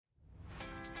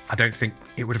I don't think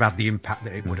it would have had the impact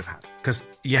that it would have had. Because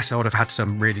yes, I would have had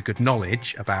some really good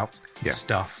knowledge about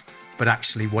stuff, but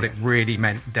actually what it really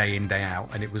meant day in, day out,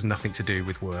 and it was nothing to do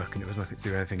with work and it was nothing to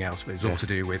do with anything else, but it was all to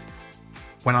do with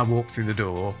when I walk through the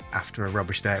door after a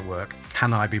rubbish day at work,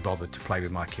 can I be bothered to play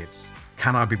with my kids?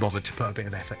 Can I be bothered to put a bit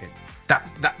of effort in?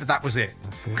 That was it,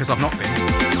 because I've not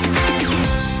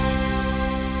been.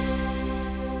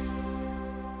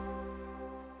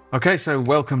 Okay, so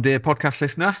welcome, dear podcast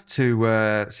listener,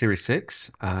 to Series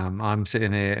 6. I'm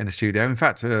sitting here in the studio. In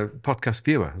fact, a podcast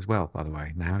viewer as well, by the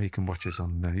way. Now you can watch us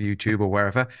on YouTube or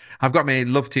wherever. I've got my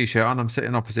Love t-shirt on. I'm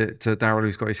sitting opposite to Daryl,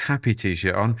 who's got his Happy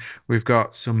t-shirt on. We've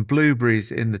got some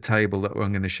blueberries in the table that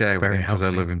I'm going to share with him because I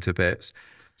love him to bits.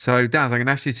 So, Daz, I'm going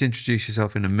to ask you to introduce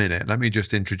yourself in a minute. Let me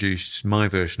just introduce my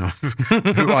version of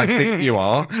who I think you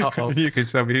are. You can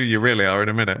tell me who you really are in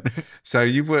a minute. So,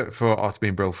 you've worked for Ottby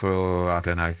and Brill for, I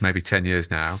don't know, maybe 10 years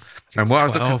now. And what I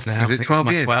was looking now. Is it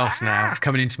 12 years? 12 now.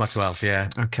 Coming into my 12th, yeah.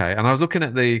 Okay. And I was looking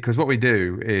at because what we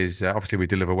do is, obviously, we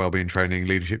deliver wellbeing training,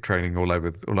 leadership training all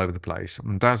over the place.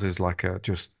 And Daz is like a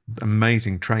just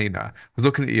amazing trainer. I was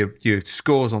looking at your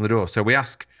scores on the door. So, we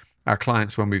ask our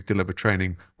clients when we've delivered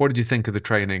training, what did you think of the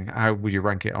training? How would you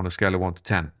rank it on a scale of 1 to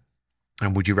 10?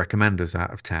 And would you recommend us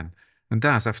out of 10? And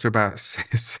Daz, after about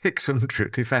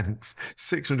 600 events,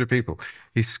 600 people,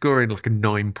 he's scoring like a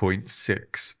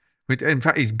 9.6. In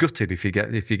fact, he's gutted if he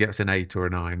gets an 8 or a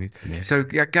 9. Yeah. So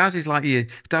Daz is like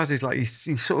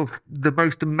he's sort of the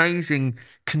most amazing,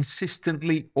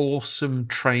 consistently awesome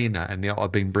trainer in the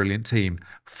Ottby and Brilliant team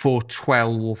for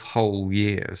 12 whole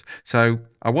years. So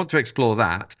I want to explore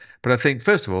that, but I think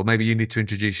first of all, maybe you need to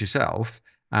introduce yourself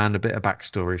and a bit of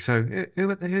backstory. So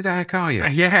who the heck are you?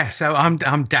 Yeah, so I'm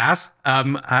Daz,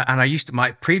 and I used to,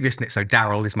 my previous nickname, so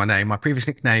Daryl is my name. My previous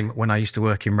nickname when I used to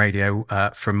work in radio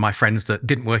from my friends that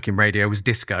didn't work in radio was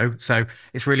Disco. So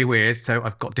it's really weird. So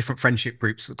I've got different friendship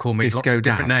groups that call me lots of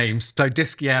different names. So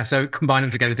so combine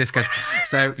them together, Disco.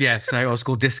 So I was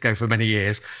called Disco for many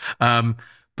years.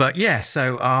 But yeah,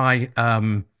 so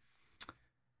I'm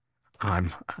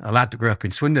a lad that grew up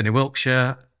in Swindon in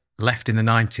Wiltshire, left in the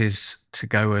 90s to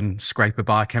go and scrape a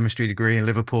biochemistry degree in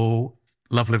Liverpool.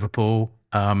 Love Liverpool.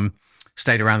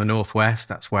 Stayed around the Northwest.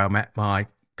 That's where I met my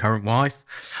current wife.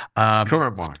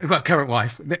 Current wife? Well, current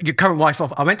wife. Your current wife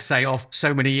of, I meant to say of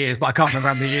so many years, but I can't remember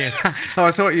how many years. Oh,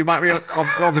 I thought you might be on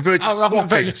the verge of swapping. On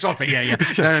the verge of swapping, yeah.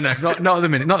 No, not at the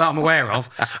minute. Not that I'm aware of.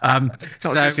 Not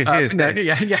just in his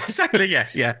yeah, exactly,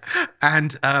 yeah.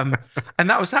 And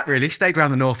that was that really. Stayed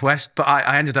around the Northwest, but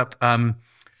I ended up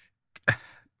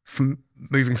from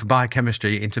moving from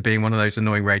biochemistry into being one of those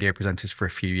annoying radio presenters for a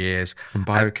few years. From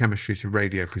biochemistry to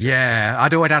radio presenter. Yeah, I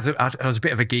was a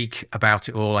bit of a geek about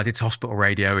it all. I did hospital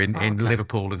radio in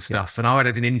Liverpool and stuff, and I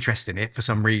had an interest in it for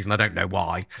some reason. I don't know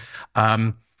why.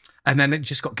 And then it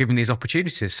just got given these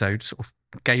opportunities. So sort of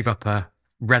gave up a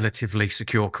relatively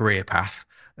secure career path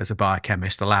as a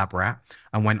biochemist, a lab rat,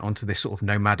 and went onto this sort of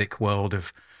nomadic world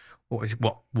of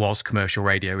what was commercial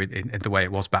radio in the way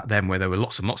it was back then, where there were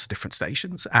lots and lots of different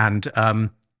stations. And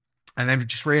then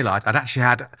just realised I'd actually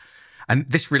had, and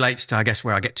this relates to, I guess,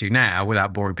 where I get to now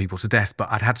without boring people to death, but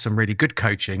I'd had some really good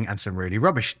coaching and some really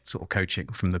rubbish sort of coaching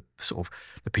from the sort of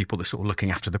the people that sort of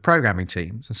looking after the programming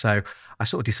teams. And so I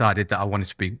sort of decided that I wanted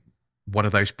to be one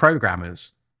of those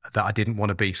programmers, that I didn't want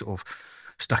to be sort of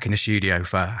stuck in a studio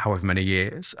for however many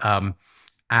years.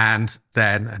 And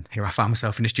here I found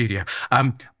myself in the studio.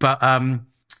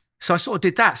 So I sort of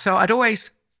did that. So I'd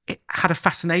always had a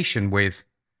fascination with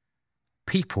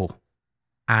people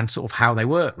and sort of how they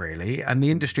work, really. And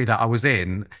the industry that I was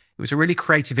in, it was a really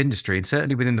creative industry, and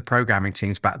certainly within the programming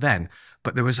teams back then.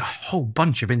 But there was a whole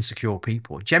bunch of insecure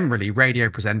people. Generally, radio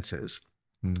presenters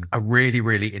are really,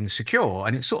 really insecure.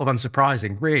 And it's sort of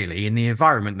unsurprising, really, in the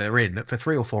environment they're in, that for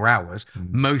 3 or 4 hours,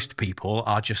 most people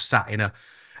are just sat in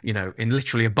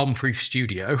literally a bomb-proof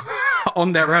studio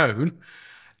on their own,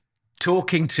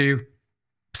 talking to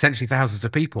potentially thousands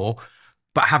of people,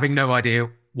 but having no idea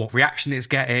what reaction it's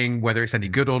getting, whether it's any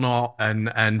good or not. And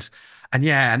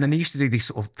then they used to do these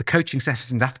sort of, the coaching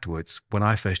sessions afterwards, when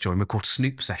I first joined, were called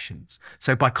snoop sessions.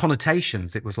 So by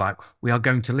connotations, it was like, we are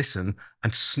going to listen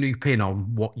and snoop in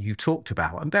on what you talked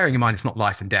about. And bearing in mind, it's not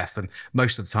life and death, and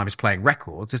most of the time it's playing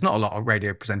records. There's not a lot a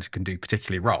radio presenter can do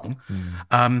particularly wrong.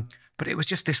 But it was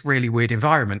just this really weird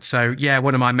environment. So yeah,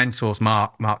 one of my mentors,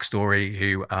 Mark Story,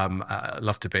 who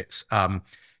love to bits,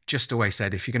 just always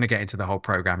said, if you're going to get into the whole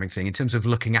programming thing, in terms of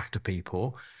looking after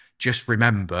people, just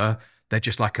remember they're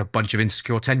just like a bunch of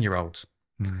insecure 10-year-olds.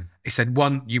 He said,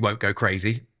 one, you won't go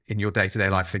crazy in your day-to-day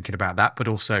life thinking about that, but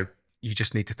also you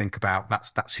just need to think about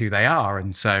that's who they are.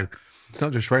 And so it's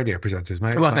not just radio presenters,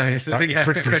 mate. Well, no, it's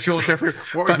pretty sure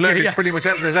what we've learned is pretty much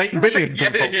there's 8 billion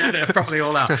people. Yeah, they're probably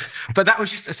all out. But that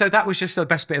was just the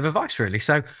best bit of advice, really.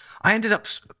 So I ended up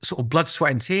sort of blood,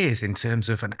 sweat, and tears in terms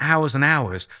of hours and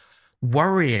hours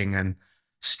worrying and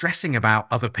stressing about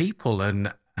other people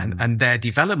and their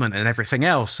development and everything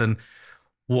else. And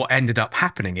what ended up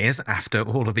happening is, after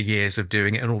all of the years of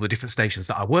doing it and all the different stations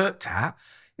that I worked at,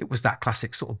 it was that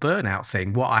classic sort of burnout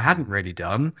thing. What I hadn't really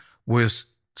done was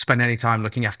spend any time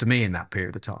looking after me in that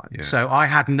period of time. Yeah. So I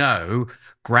had no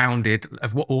grounded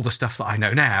of all the stuff that I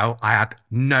know now. I had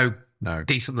no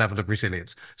decent level of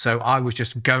resilience. So I was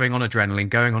just going on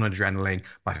adrenaline.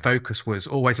 My focus was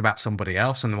always about somebody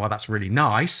else. And while that's really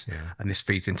nice, and this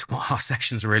feeds into what our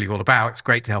sessions are really all about, it's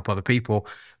great to help other people.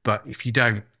 But if you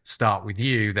don't start with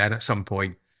you, then at some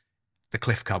point the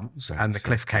cliff comes, and the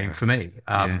cliff came for me.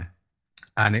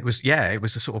 And it was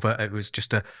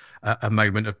just a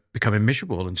moment of becoming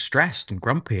miserable and stressed and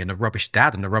grumpy and a rubbish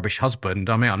dad and a rubbish husband.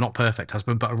 I mean, I'm not a perfect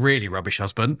husband, but a really rubbish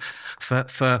husband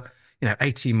for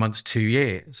 18 months, 2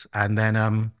 years. And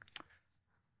then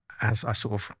as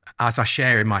I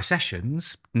share in my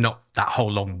sessions, not that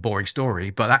whole long, boring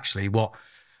story, but actually what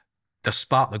the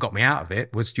spark that got me out of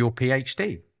it was your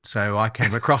PhD. So I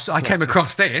came across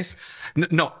this,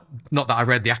 not that I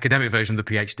read the academic version of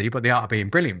the PhD, but the Art of Being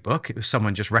Brilliant book. It was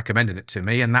someone just recommended it to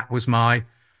me, and that was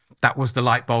the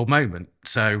light bulb moment.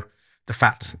 So the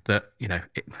fact that,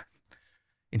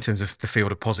 in terms of the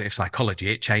field of positive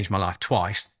psychology, it changed my life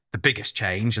twice. The biggest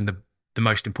change and the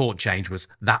most important change was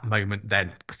that moment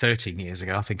then 13 years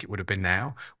ago, I think it would have been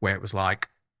now, where it was like,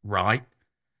 right,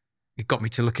 it got me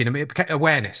to look in a bit. It became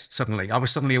awareness suddenly. I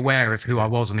was suddenly aware of who I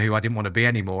was and who I didn't want to be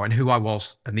anymore, and who I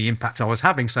was and the impact I was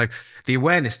having. So the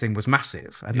awareness thing was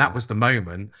massive, and that was the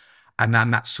moment. And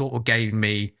then that sort of gave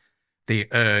me the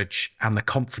urge and the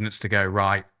confidence to go,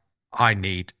 right, I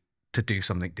need to do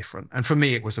something different. And for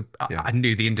me, it was I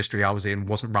knew the industry I was in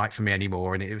wasn't right for me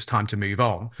anymore, and it was time to move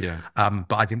on.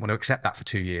 But I didn't want to accept that for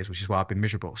 2 years, which is why I've been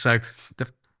miserable. So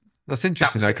that's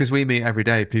interesting, though, because we meet every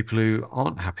day people who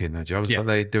aren't happy in their jobs, but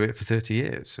they do it for 30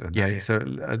 years. And So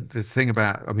the thing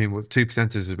about, with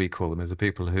 2%ers, as we call them, is the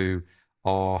people who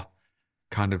are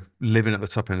kind of living at the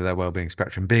top end of their well-being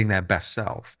spectrum, being their best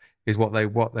self, is what they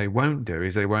won't do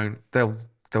is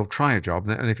they'll try a job,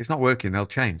 and if it's not working, they'll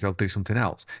change. They'll do something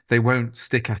else. They won't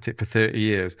stick at it for 30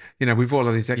 years. We've all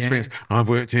had these experiences. I've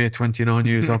worked here 29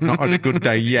 years. I've not had a good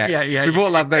day yet. We've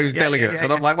all had those delegates.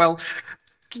 And I'm like, well,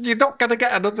 you're not going to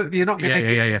get another. You're not going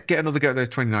to get another go at those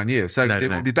 29 years. So it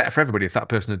would be better for everybody if that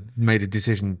person had made a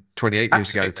decision 28 years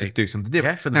ago to do something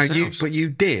different. But you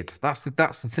did. That's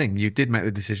the thing. You did make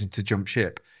the decision to jump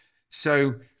ship.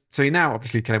 So you now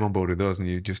obviously came on board with us, and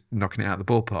you're just knocking it out of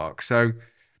the ballpark. So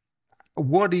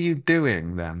what are you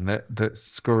doing then that's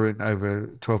scoring over a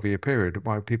 12-year period?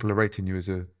 Why people are rating you as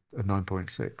a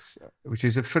 9.6, which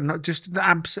is if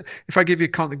I give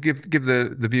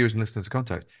the viewers and listeners a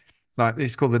context, like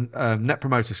it's called the Net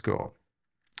Promoter Score.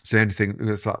 So anything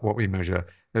that's like what we measure.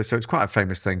 So it's quite a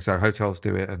famous thing. So hotels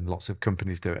do it and lots of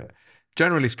companies do it.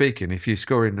 Generally speaking, if you're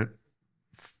scoring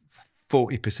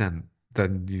 40%,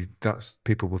 then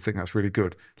people will think that's really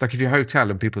good. Like if you're a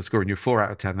hotel and people are scoring you 4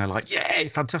 out of 10, they're like, yay,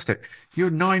 fantastic. You're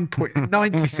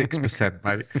 9.96%,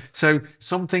 mate. So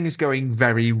something is going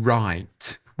very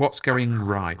right. What's going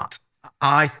right?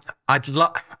 I'd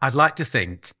like to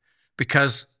think,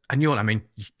 because, and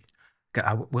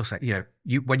I will say,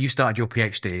 when you started your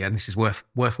PhD, and this is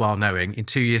worthwhile knowing, in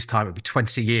 2 years' time, it'll be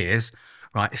 20 years,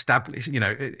 right? Establish,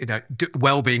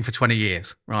 well-being for 20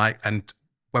 years, right? And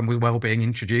when was well-being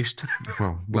introduced?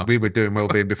 Well, we were doing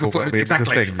well-being before well-being was a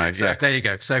thing, mate. So there you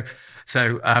go.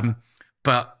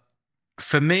 But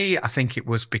for me, I think it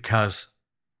was because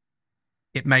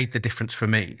it made the difference for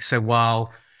me. So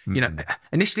while,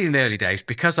 initially in the early days,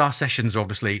 because our sessions are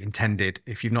obviously intended,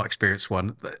 if you've not experienced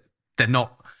one, they're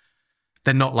not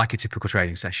like a typical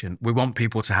training session. We want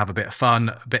people to have a bit of fun,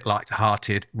 a bit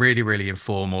light-hearted, really, really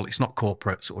informal. It's not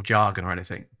corporate sort of jargon or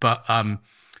anything.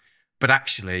 But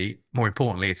actually, more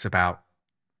importantly, it's about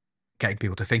getting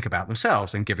people to think about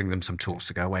themselves and giving them some tools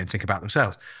to go away and think about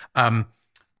themselves. I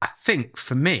think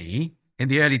for me, in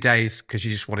the early days, because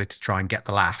you just wanted to try and get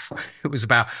the laugh, it was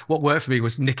about, what worked for me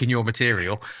was nicking your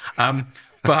material.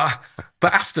 But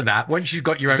after that, once you've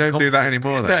got your own... Don't do that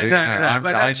anymore, though. No.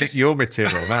 I nick your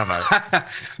material now, mate.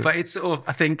 But it's sort of,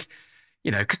 I think...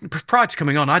 because prior to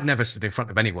coming on, I'd never stood in front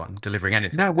of anyone delivering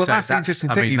anything. No, well, that's the interesting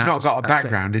thing. You've not got a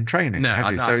background in training,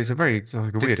 have you? So it's a weird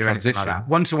transition. Like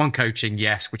one-to-one coaching,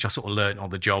 yes, which I sort of learned on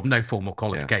the job. No formal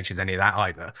qualifications, any of that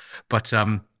either. But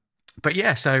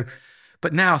yeah, so...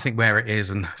 But now I think where it is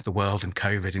and the world and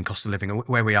COVID and cost of living and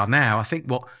where we are now, I think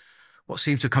what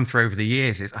seems to have come through over the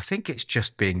years is I think it's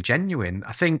just being genuine.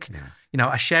 I think,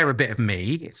 I share a bit of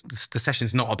me. The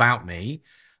session's not about me,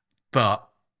 but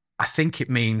I think it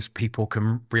means people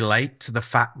can relate to the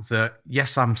fact that,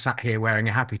 yes, I'm sat here wearing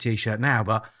a happy T-shirt now,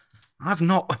 but I've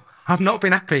not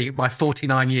been happy my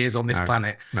 49 years on this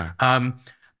planet. No.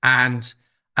 And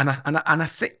I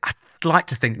think I'd like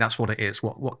to think that's what it is.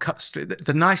 What cuts through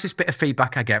the nicest bit of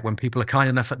feedback I get when people are kind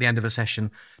enough at the end of a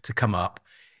session to come up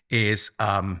is,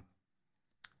 I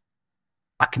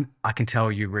can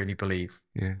tell you really believe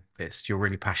this. You're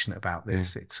really passionate about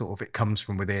this. It's it comes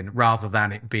from within, rather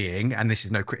than it being. And this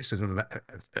is no criticism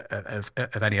of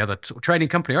any other sort of training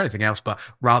company or anything else, but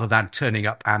rather than turning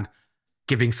up and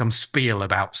giving some spiel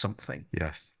about something.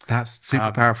 Yes, that's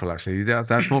super powerful. Actually,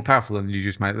 that's more powerful than you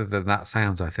just made. Than that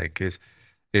sounds. I think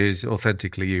is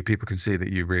authentically you. People can see that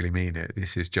you really mean it.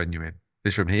 This is genuine.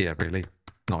 This is from here, really.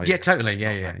 Not yeah, totally.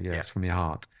 Yeah. It's from your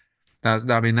heart. That's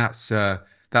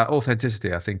that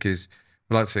authenticity. I think is.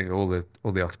 I like to think all the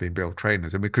art of being real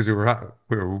trainers, and because we were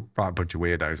a bunch of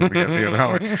weirdos when we get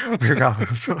together, we got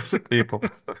all sorts of people,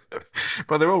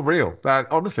 but they're all real.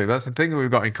 Honestly, that's the thing that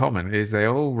we've got in common is they're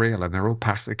all real and they're all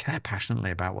passionate. They care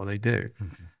passionately about what they do,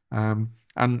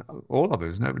 and all of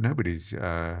us. Nobody's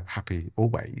happy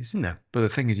always. No, but the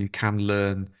thing is, you can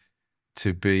learn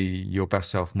to be your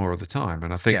best self more of the time.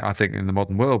 And I think in the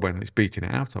modern world, when it's beating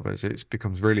it out of us, it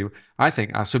becomes really. I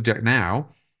think our subject now,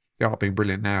 the art of being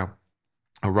brilliant now,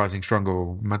 or rising stronger,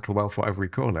 or mental wealth, whatever we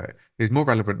call it, is more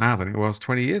relevant now than it was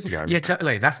 20 years ago. Yeah,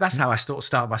 totally. That's how I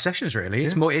start my sessions. Really,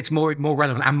 it's more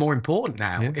relevant and more important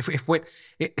now. Yeah. If we're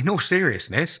in all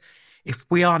seriousness, if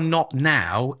we are not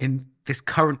now in this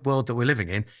current world that we're living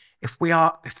in, if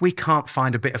we can't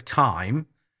find a bit of time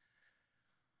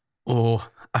or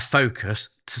a focus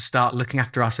to start looking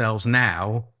after ourselves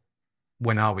now,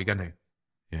 when are we going to?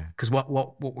 Yeah. Because what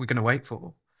we're going to wait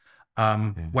for?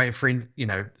 Waiting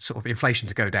for sort of inflation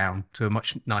to go down to a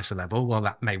much nicer level. Well,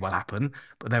 that may well happen,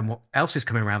 but then what else is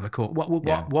coming around the corner?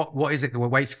 What is it that we're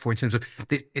waiting for in terms of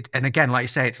it? And again, like you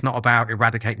say, it's not about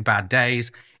eradicating bad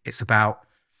days. It's about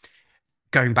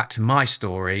going back to my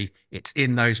story. It's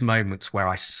in those moments where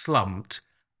I slumped,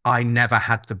 I never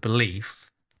had the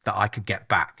belief that I could get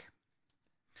back.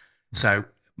 So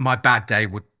my bad day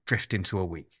would drift into a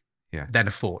week, then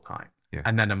a fortnight. Yeah.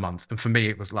 And then a month. And for me,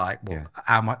 it was like,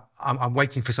 I'm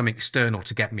waiting for something external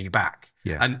to get me back.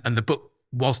 Yeah. And the book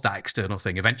was that external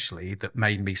thing eventually that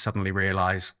made me suddenly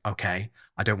realize, okay,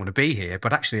 I don't want to be here,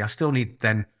 but actually I still need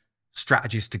then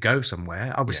strategies to go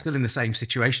somewhere. I was still in the same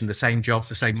situation, the same job,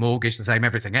 the same mortgage, the same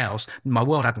everything else. My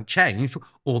world hadn't changed.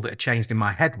 All that had changed in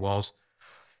my head was,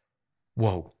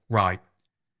 whoa, right,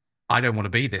 I don't want to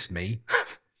be this me.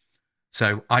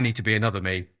 So I need to be another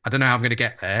me. I don't know how I'm going to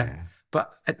get there. Yeah.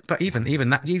 But even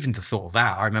the thought of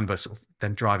that, I remember sort of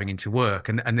then driving into work,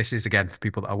 and this is again for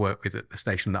people that I work with at the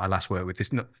station that I last worked with.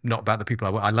 It's not about the people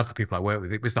I work. I love the people I work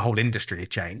with. It was the whole industry had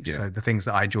changed. Yeah. So the things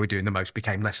that I enjoy doing the most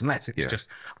became less and less. It just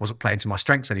wasn't playing to my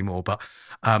strengths anymore. But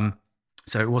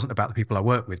so it wasn't about the people I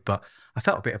work with. But I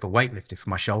felt a bit of a weight lifted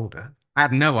from my shoulder. I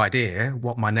had no idea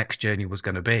what my next journey was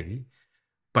going to be,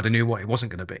 but I knew what it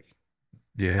wasn't going to be.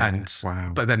 Yeah. And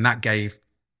wow. But then that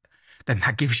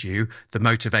gives you the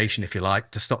motivation, if you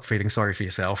like, to stop feeling sorry for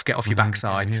yourself, get off your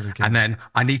backside, and then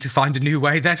I need to find a new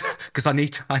way then, because I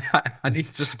need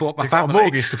to support my family. Got a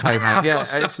mortgage to pay, man. I've got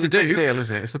stuff to do. It's a big deal,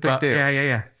 isn't it? It's a big deal.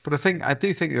 Yeah. But I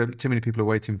do think that too many people are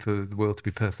waiting for the world to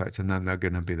be perfect, and then they're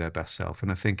going to be their best self.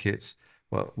 And I think it's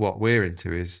what we're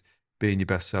into is being your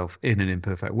best self in an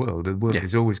imperfect world. The world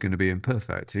is always going to be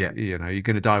imperfect. Yeah. You're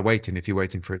going to die waiting if you're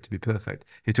waiting for it to be perfect.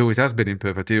 It always has been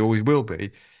imperfect. It always will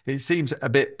be. It seems a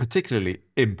bit particularly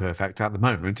imperfect at the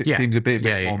moment. It seems a bit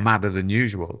more madder than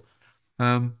usual.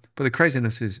 But the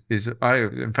craziness is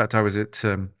in fact, I was with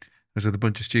a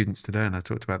bunch of students today, and I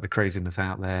talked about the craziness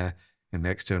out there in the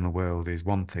external world is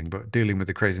one thing, but dealing with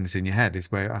the craziness in your head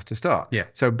is where it has to start. Yeah.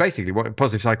 So basically what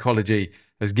positive psychology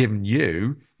has given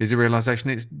you is a realization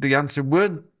it's the answer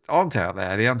aren't out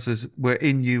there. The answers were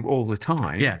in you all the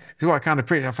time. Yeah. It's what I kind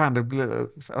of I found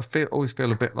always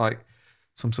feel a bit like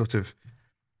some sort of,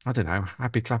 I don't know,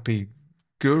 happy clappy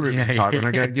guru type. And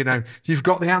I go, you've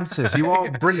got the answers. You are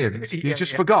brilliant. You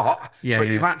just forgot. But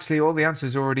you've actually, all the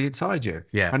answers are already inside you.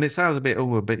 Yeah. And it sounds a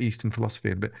bit Eastern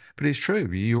philosophy, but it's true.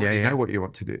 You know what you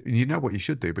want to do. You know what you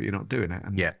should do, but you're not doing it.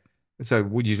 And so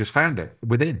you just found it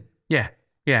within. Yeah.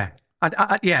 And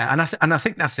I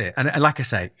think that's it. And like I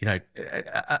say,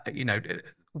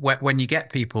 when you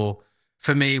get people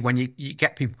for me, when you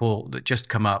get people that just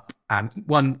come up, and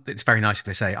one, it's very nice if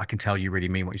they say, I can tell you really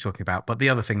mean what you're talking about. But the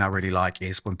other thing I really like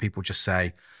is when people just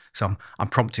say, so I'm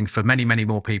prompting for many, many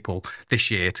more people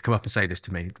this year to come up and say this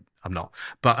to me. I'm not.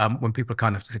 But when people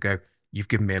kind of go, you've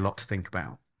given me a lot to think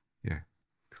about. Yeah,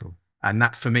 cool. And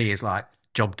that for me is like,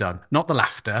 job done. Not the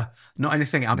laughter, not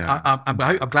anything.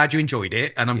 I'm glad you enjoyed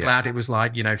it. And I'm glad it was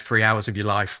like, 3 hours of your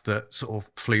life that sort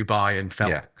of flew by and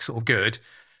felt sort of good.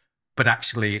 But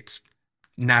actually, it's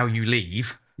now you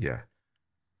leave. Yeah.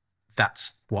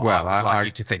 That's what I'd like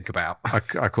you to think about. I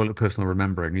call it personal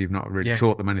remembering. You've not really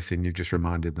taught them anything. You've just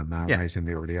reminded them how amazing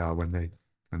they already are when they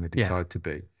decide to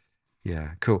be.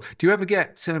 Yeah, cool. Do you ever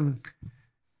get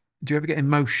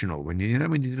emotional when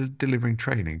when you're delivering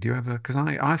training? Do you ever? Because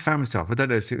I found myself, I don't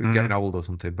know if it's getting old or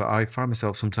something, but I find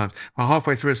myself sometimes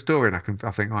halfway through a story and I think,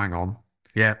 oh, hang on.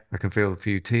 Yeah, I can feel a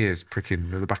few tears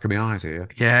pricking at the back of my eyes here.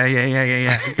 Yeah.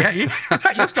 In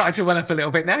fact, you're starting to well up a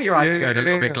little bit now. Your eyes are going a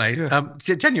little bit glazed.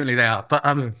 Genuinely, they are. But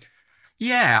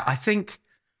I think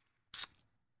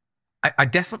I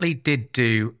definitely did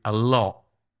do a lot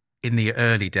in the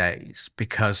early days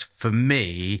because for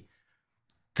me,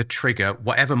 the trigger,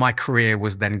 whatever my career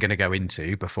was then going to go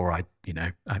into, before I'd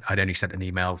only sent an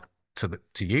email to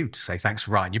you to say thanks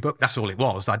for writing your book. That's all it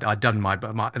was. I'd done my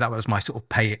that was my sort of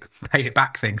pay it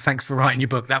back thing. Thanks for writing your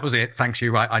book. That was it. Thanks,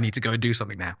 you. Right. I need to go and do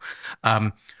something now.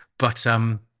 But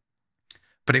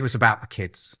it was about the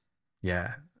kids.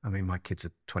 Yeah. I mean, my kids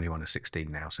are 21 and 16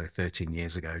 now, so 13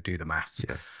 years ago. Do the maths.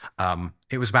 Yeah.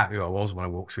 It was about who I was when I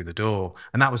walked through the door,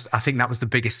 and I think that was the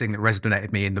biggest thing that resonated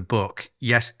with me in the book.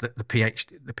 Yes, the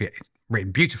PhD,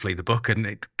 written beautifully, the book, and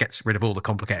it gets rid of all the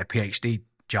complicated PhD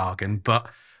jargon, but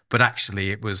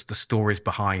actually it was the stories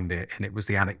behind it, and it was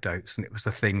the anecdotes, and it was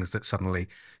the things that suddenly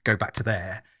go back to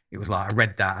there. It was like I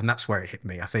read that, and that's where it hit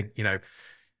me. I think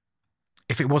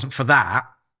if it wasn't for that,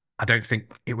 I don't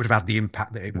think it would have had the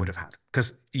impact that it would have had.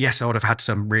 Because yes, I would have had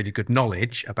some really good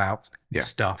knowledge about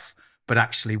stuff, but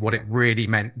actually what it really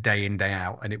meant day in, day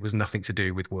out, and it was nothing to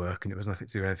do with work and it was nothing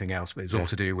to do with anything else, but it was all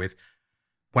to do with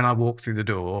when I walk through the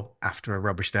door after a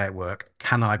rubbish day at work,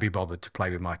 can I be bothered to play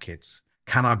with my kids?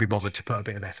 Can I be bothered to put a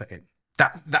bit of effort in?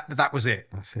 That was it.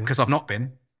 Because I've not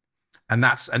been. And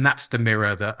that's the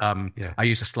mirror that I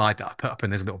use a slide that I put up,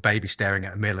 and there's a little baby staring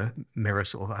at a mirror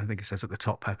sort of, I think it says at the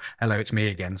top, hello, it's me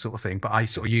again sort of thing. But I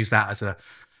sort of use that as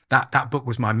that book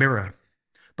was my mirror.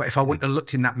 But if I wouldn't have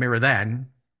looked in that mirror then,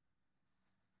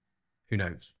 who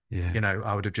knows? Yeah.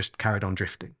 I would have just carried on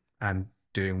drifting and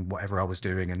doing whatever I was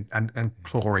doing and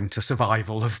clawing to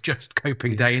survival of just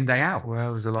coping day in, day out.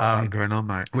 Well, there's a lot of that going on,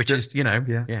 mate. Which is,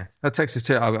 yeah. That takes us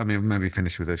to, I mean, maybe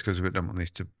finish with this because we don't want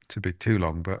these to be too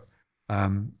long, but I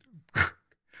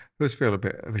always feel a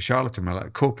bit of a charlatan.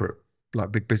 Like corporate,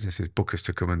 like big businesses book us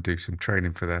to come and do some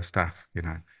training for their staff,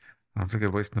 I'm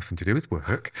thinking, well, it's nothing to do with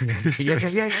work.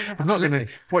 Yeah. I'm not going to.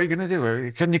 What are you going to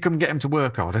do? Can you come get them to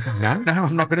work harder? No,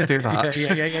 I'm not going to do that.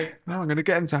 Yeah. No, I'm going to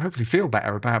get them to hopefully feel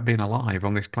better about being alive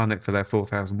on this planet for their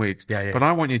 4,000 weeks. Yeah. But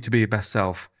I want you to be your best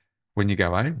self when you go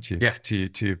home to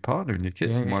your partner and your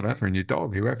kids and whatever, and your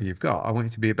dog, whoever you've got. I want you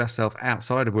to be your best self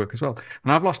outside of work as well.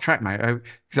 And I've lost track, mate,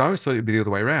 because I always thought it'd be the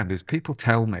other way around. Is people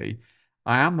tell me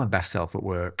I am my best self at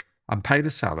work. I'm paid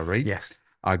a salary. Yes.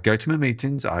 I go to my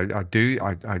meetings, I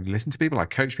listen to people, I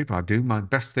coach people, I do my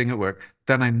best thing at work.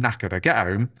 Then I'm knackered. I get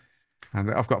home and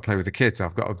I've got to play with the kids.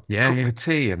 I've got to cook the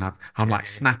tea, and I'm like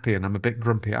snappy and I'm a bit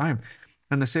grumpy at home.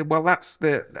 And they say, well,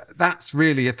 that's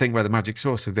really a thing where the magic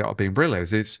source of the art of being Vril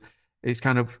is. It's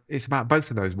about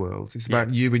both of those worlds. It's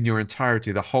about you in your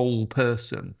entirety, the whole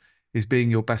person is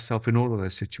being your best self in all of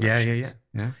those situations.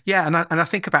 Yeah. And I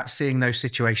think about seeing those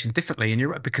situations differently, and you're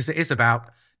right, because it is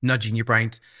about nudging your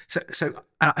brain. So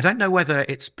I don't know whether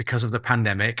it's because of the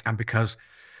pandemic and because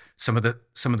some of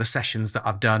the sessions that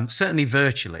I've done, certainly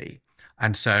virtually,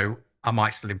 and so I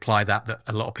might still imply that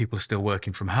a lot of people are still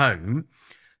working from home,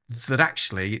 that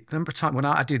actually the number of times when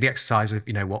I do the exercise of,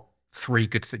 what 3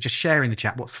 good things, just sharing the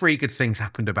chat, what 3 good things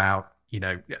happened about,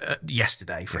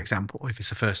 yesterday, for example, if it's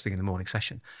the first thing in the morning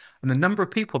session. And the number of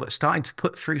people that are starting to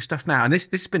put through stuff now, and this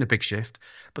has been a big shift,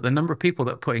 but the number of people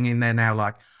that are putting in there now,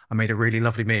 like, I made a really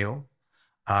lovely meal,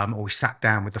 or we sat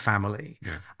down with the family.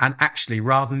 Yeah. And actually,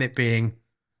 rather than it being,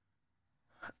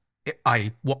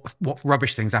 what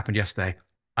rubbish things happened yesterday,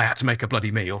 I had to make a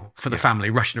bloody meal for the family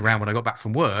rushing around when I got back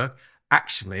from work.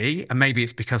 Actually, and maybe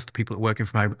it's because the people that are working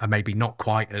from home are maybe not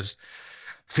quite as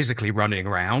physically running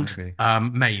around.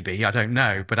 Maybe, I don't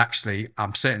know. But actually,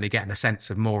 I'm certainly getting a sense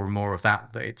of more and more of that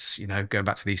it's, going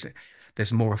back to these,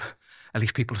 there's more of at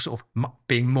least people are sort of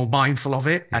being more mindful of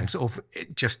it, and sort of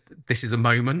this is a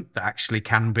moment that actually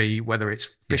can be, whether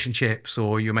it's fish and chips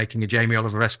or you're making a Jamie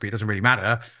Oliver recipe, it doesn't really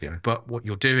matter. Yeah. But what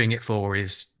you're doing it for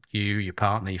is you, your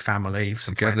partner, your family,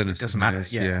 some Togetherness. friends. It doesn't matter.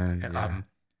 Yeah.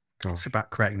 It's about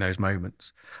creating those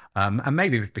moments. And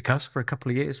maybe because for a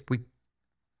couple of years we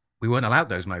weren't allowed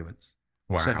those moments.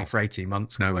 Wow. Certainly for 18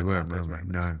 months. No, we weren't.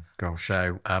 No, gosh.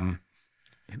 So,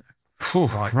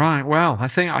 right. Well, I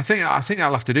think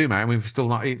I'll have to do, mate. We've still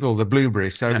not eaten all the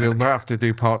blueberries, so we'll have to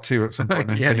do part 2 at some point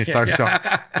and finish those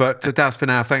off. But Daz, for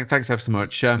now, thanks ever so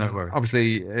much. No worries.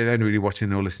 Obviously, if anybody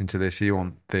watching or listening to this, you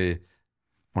want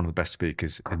one of the best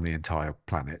speakers in the entire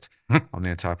planet, then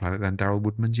Daryl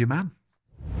Woodman's your man.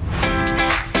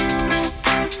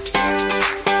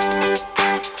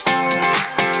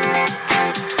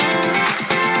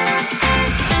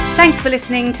 Thanks for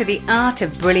listening to the Art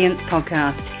of Brilliance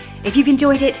podcast. If you've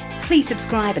enjoyed it, please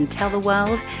subscribe and tell the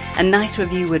world. A nice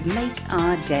review would make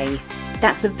our day.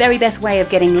 That's the very best way of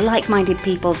getting like-minded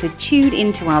people to tune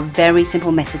into our very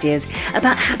simple messages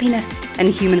about happiness and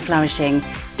human flourishing.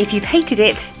 If you've hated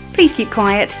it, please keep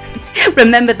quiet.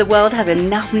 Remember, the world has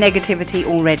enough negativity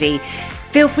already.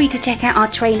 Feel free to check out our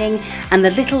training and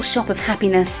the little shop of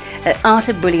happiness at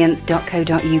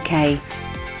artofbrilliance.co.uk.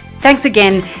 Thanks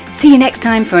again. See you next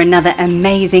time for another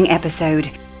amazing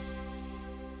episode.